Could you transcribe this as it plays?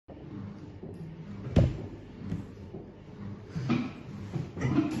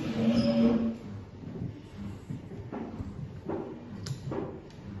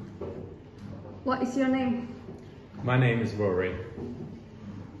What is your name? My name is Rory.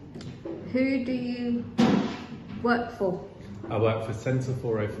 Who do you work for? I work for Centre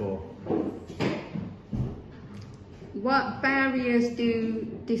 404. What barriers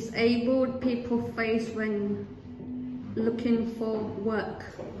do disabled people face when looking for work?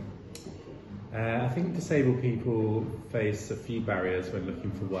 I think disabled people face a few barriers when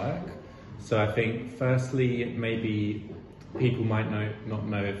looking for work. So I think firstly, maybe people might not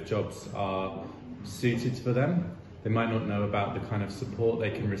know if jobs are suited for them. They might not know about the kind of support they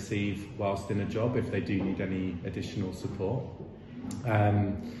can receive whilst in a job if they do need any additional support.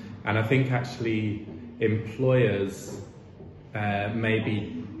 And I think actually employers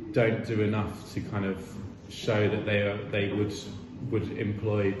maybe don't do enough to kind of show that they would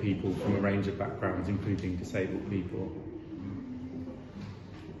employ people from a range of backgrounds, including disabled people.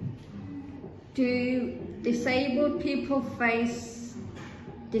 Do disabled people face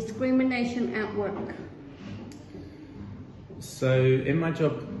discrimination at work? So in my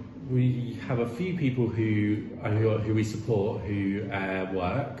job, we have a few people who we support who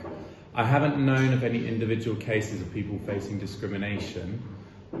work. I haven't known of any individual cases of people facing discrimination,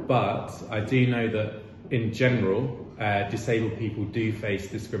 but I do know that in general, disabled people do face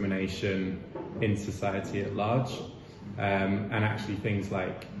discrimination in society at large. And actually things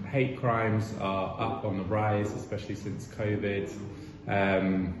like hate crimes are up on the rise, especially since COVID.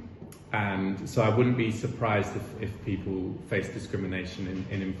 And so I wouldn't be surprised if people face discrimination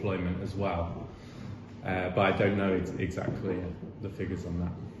in employment as well. But I don't know exactly the figures on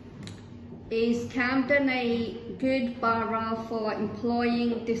that. Is Camden a good borough for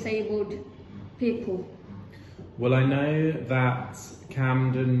employing disabled people? Well, I know that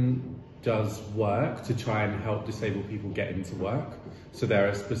Camden does work to try and help disabled people get into work. So there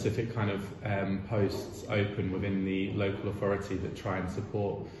are specific kind of posts open within the local authority that try and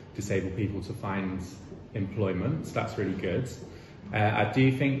support disabled people to find employment. So that's really good. I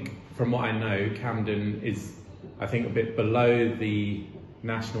do think, from what I know, Camden is, I think, a bit below the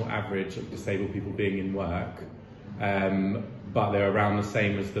national average of disabled people being in work. But they're around the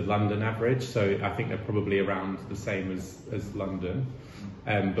same as the London average. So I think they're probably around the same as London.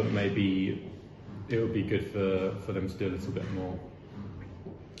 But maybe it would be good for them to do a little bit more.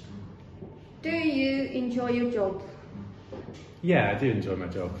 Do you enjoy your job? Yeah, I do enjoy my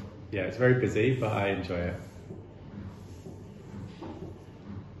job. Yeah, it's very busy, but I enjoy it.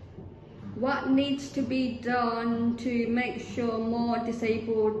 What needs to be done to make sure more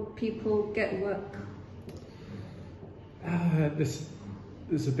disabled people get work? This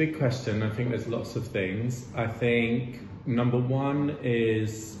is a big question. I think there's lots of things. I think number one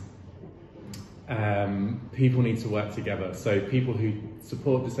is people need to work together. So people who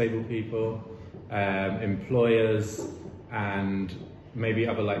support disabled people, employers, and maybe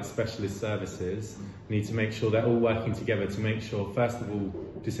other like specialist services need to make sure they're all working together to make sure, first of all,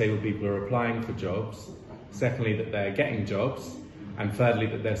 disabled people are applying for jobs, secondly, that they're getting jobs, and thirdly,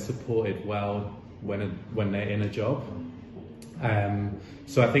 that they're supported well when they're in a job.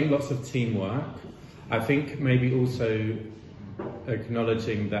 So I think lots of teamwork. I think maybe also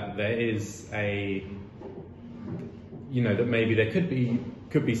acknowledging that there is that maybe there could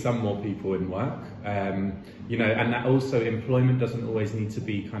be some more people in work, and that also employment doesn't always need to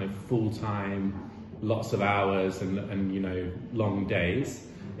be kind of full-time, lots of hours and long days.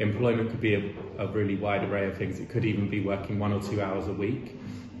 Employment could be a really wide array of things. It could even be working 1 or 2 hours a week.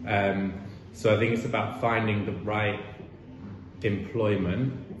 So I think it's about finding the right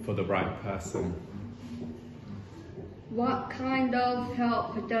employment for the right person. What kind of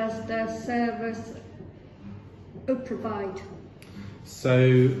help does the service provide?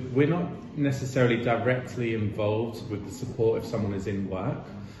 So we're not necessarily directly involved with the support if someone is in work,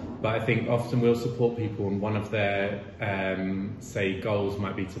 but I think often we'll support people and one of their, say, goals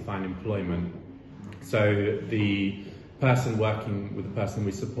might be to find employment. So the person working with the person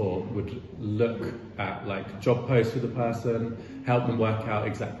we support would look at like job posts for the person, help them work out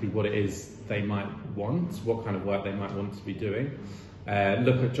exactly what it is they might want, what kind of work they might want to be doing,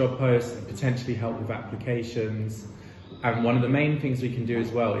 look at job posts, potentially help with applications. And one of the main things we can do as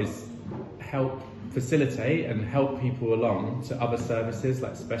well is help facilitate and help people along to other services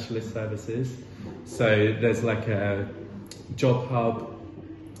like specialist services. So there's like a job hub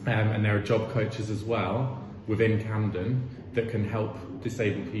and there are job coaches as well within Camden that can help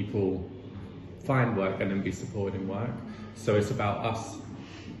disabled people find work and then be supported in work. So it's about us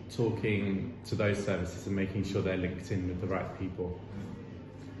talking to those services and making sure they're linked in with the right people.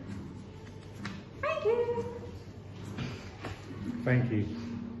 Thank you. Thank you.